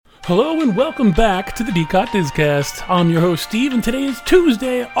Hello and welcome back to the DCOT Dizcast. I'm your host Steve, and today is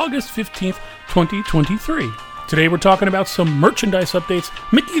Tuesday, August 15th, 2023. Today we're talking about some merchandise updates,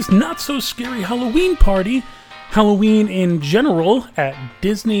 Mickey's Not So Scary Halloween Party, Halloween in general at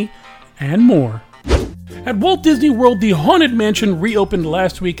Disney, and more. At Walt Disney World, the Haunted Mansion reopened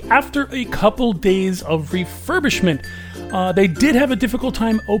last week after a couple days of refurbishment. They did have a difficult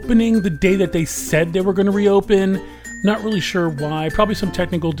time opening the day that they said they were going to reopen. Not really sure why, probably some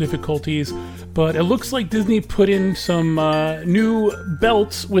technical difficulties, but it looks like Disney put in some new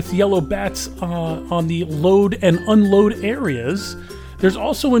belts with yellow bats on the load and unload areas. There's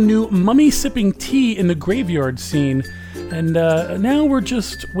also a new mummy sipping tea in the graveyard scene, and now we're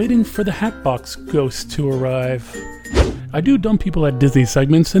just waiting for the Hatbox Ghost to arrive. I do dumb people at Disney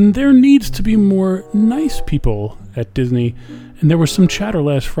segments, and there needs to be more nice people at Disney. And there was some chatter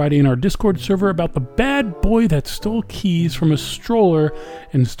last Friday in our Discord server about the bad boy that stole keys from a stroller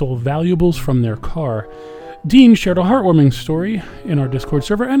and stole valuables from their car. Dean shared a heartwarming story in our Discord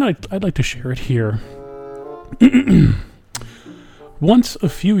server, and I'd like to share it here. Once, a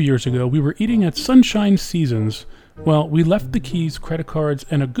few years ago, we were eating at Sunshine Seasons. Well, we left the keys, credit cards,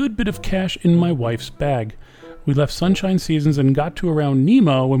 and a good bit of cash in my wife's bag. We left Sunshine Seasons and got to around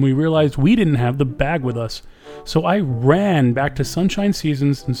Nemo when we realized we didn't have the bag with us. So I ran back to Sunshine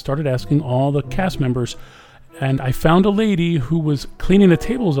Seasons and started asking all the cast members. And I found a lady who was cleaning the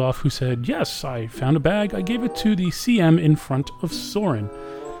tables off who said, "Yes, I found a bag. I gave it to the CM in front of Soren."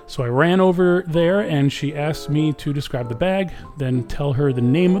 So I ran over there and she asked me to describe the bag, then tell her the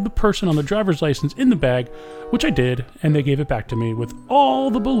name of the person on the driver's license in the bag, which I did, and they gave it back to me with all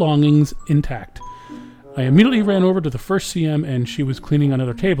the belongings intact. I immediately ran over to the first CM and she was cleaning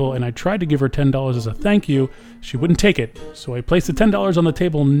another table, and I tried to give her $10 as a thank you. She wouldn't take it. So I placed the $10 on the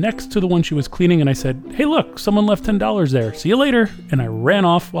table next to the one she was cleaning, and I said, "Hey look, someone left $10 there. See you later." And I ran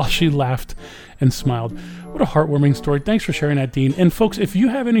off while she laughed and smiled. What a heartwarming story. Thanks for sharing that, Dean. And folks, if you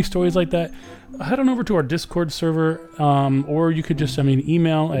have any stories like that, head on over to our Discord server, or you could just send me an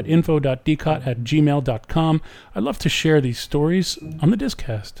email at info.dcot@gmail.com. I'd love to share these stories on the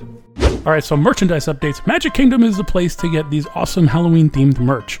Discast. Alright, so merchandise updates. Magic Kingdom is the place to get these awesome Halloween-themed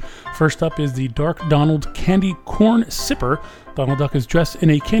merch. First up is the Dark Donald Candy Corn Sipper. Donald Duck is dressed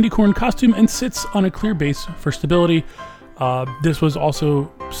in a candy corn costume and sits on a clear base for stability. This was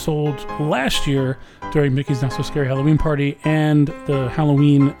also sold last year during Mickey's Not So Scary Halloween Party and the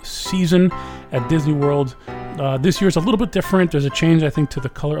Halloween season at Disney World. This year's a little bit different. There's a change, I think, to the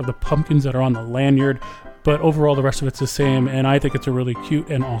color of the pumpkins that are on the lanyard, but overall the rest of it's the same, and I think it's a really cute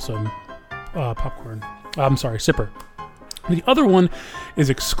and awesome sipper. The other one is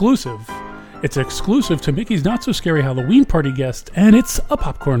exclusive. It's exclusive to Mickey's Not So Scary Halloween Party guests, and it's a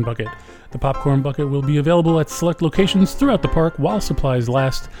popcorn bucket. The popcorn bucket will be available at select locations throughout the park while supplies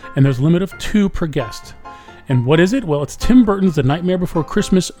last, and there's a limit of 2 per guest. And what is it? Well, it's Tim Burton's The Nightmare Before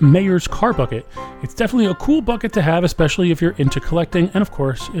Christmas Mayor's Car Bucket. It's definitely a cool bucket to have, especially if you're into collecting, and of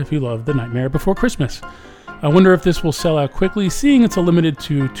course, if you love The Nightmare Before Christmas. I wonder if this will sell out quickly, seeing it's a limited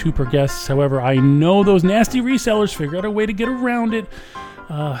to 2 per guest. However, I know those nasty resellers figure out a way to get around it.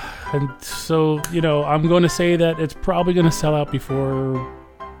 And so, I'm going to say that it's probably going to sell out before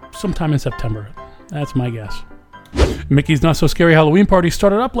sometime in September. That's my guess. Mickey's Not So Scary Halloween Party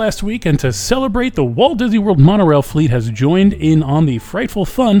started up last week, and to celebrate, the Walt Disney World monorail fleet has joined in on the frightful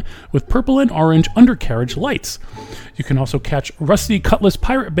fun with purple and orange undercarriage lights. You can also catch Rusty Cutlass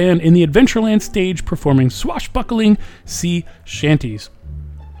Pirate Band in the Adventureland stage performing swashbuckling sea shanties.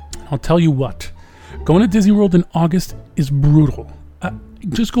 I'll tell you what, going to Disney World in August is brutal.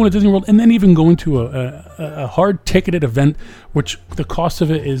 Just going to Disney World and then even going to a hard-ticketed event, which the cost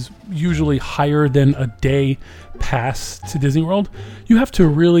of it is usually higher than a day pass to Disney World, you have to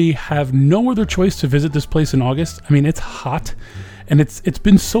really have no other choice to visit this place in August. I mean, it's hot, and it's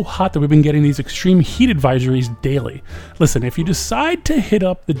been so hot that we've been getting these extreme heat advisories daily. Listen, if you decide to hit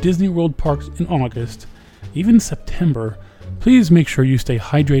up the Disney World parks in August, even September, please make sure you stay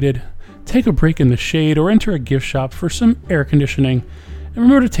hydrated, take a break in the shade, or enter a gift shop for some air conditioning. And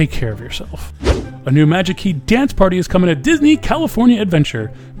remember to take care of yourself. A new Magic Key dance party is coming to Disney California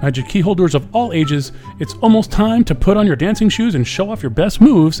Adventure. Magic Key holders of all ages, it's almost time to put on your dancing shoes and show off your best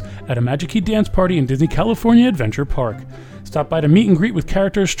moves at a Magic Key dance party in Disney California Adventure Park. Stop by to meet and greet with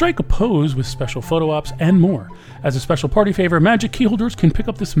characters, strike a pose with special photo ops, and more. As a special party favor, Magic Key holders can pick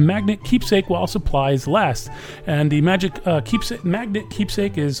up this magnet keepsake while supplies last. And the magnet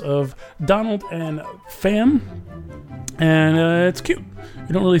keepsake is of Donald and Fam. And it's cute.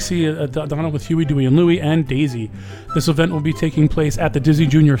 You don't really see Donald with Huey, Dewey, and Louie, and Daisy. This event will be taking place at the Disney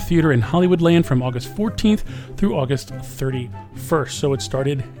Junior Theater in Hollywoodland from August 14th through August 31st. So it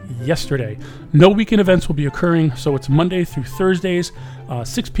started yesterday. No weekend events will be occurring, so it's Monday through Thursdays,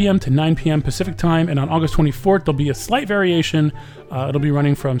 6 p.m. to 9 p.m. Pacific time. And on August 24th, there'll be a slight variation. It'll be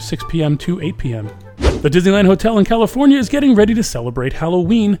running from 6 p.m. to 8 p.m. The Disneyland Hotel in California is getting ready to celebrate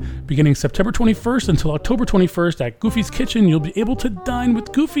Halloween. Beginning September 21st until October 21st at Goofy's Kitchen, you'll be able to dine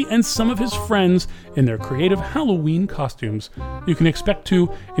with Goofy and some of his friends in their creative Halloween costumes. You can expect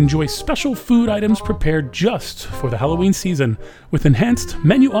to enjoy special food items prepared just for the Halloween season, with enhanced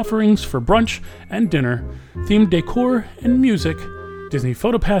menu offerings for brunch and dinner, themed decor and music, Disney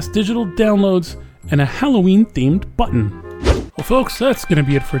PhotoPass digital downloads, and a Halloween-themed button. Well, folks, that's going to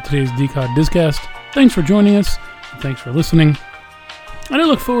be it for today's Decod Discast. Thanks for joining us, and thanks for listening. And I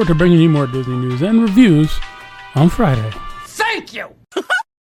look forward to bringing you more Disney news and reviews on Friday. Thank you!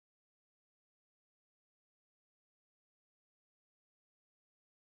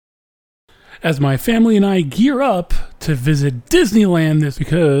 As my family and I gear up to visit Disneyland this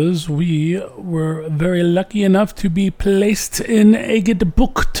because we were very lucky enough to be placed in get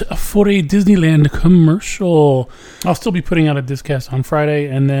booked for a Disneyland commercial. I'll still be putting out a Discast on Friday,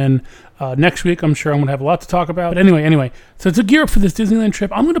 and then next week I'm sure I'm going to have a lot to talk about. But anyway, so to gear up for this Disneyland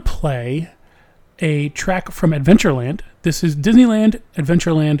trip, I'm going to play a track from Adventureland. This is Disneyland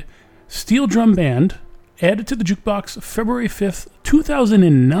Adventureland Steel Drum Band, added to the jukebox February 5th,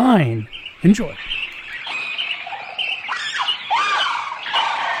 2009. Enjoy.